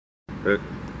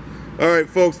All right,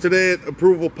 folks, today at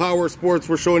Approval Power Sports,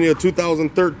 we're showing you a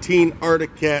 2013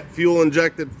 Arctic Cat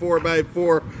fuel-injected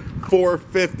 4x4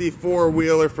 454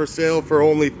 wheeler for sale for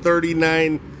only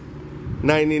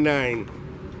 $39.99.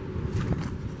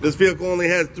 This vehicle only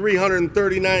has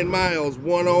 339 miles,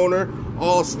 one owner,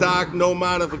 all stock, no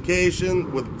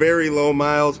modification, with very low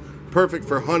miles. Perfect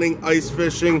for hunting, ice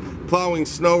fishing, plowing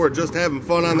snow, or just having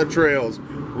fun on the trails.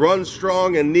 Runs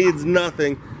strong and needs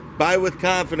nothing. Buy with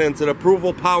confidence at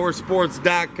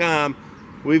ApprovalPowersports.com.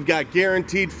 We've got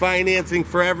guaranteed financing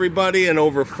for everybody and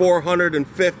over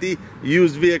 450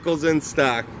 used vehicles in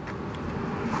stock.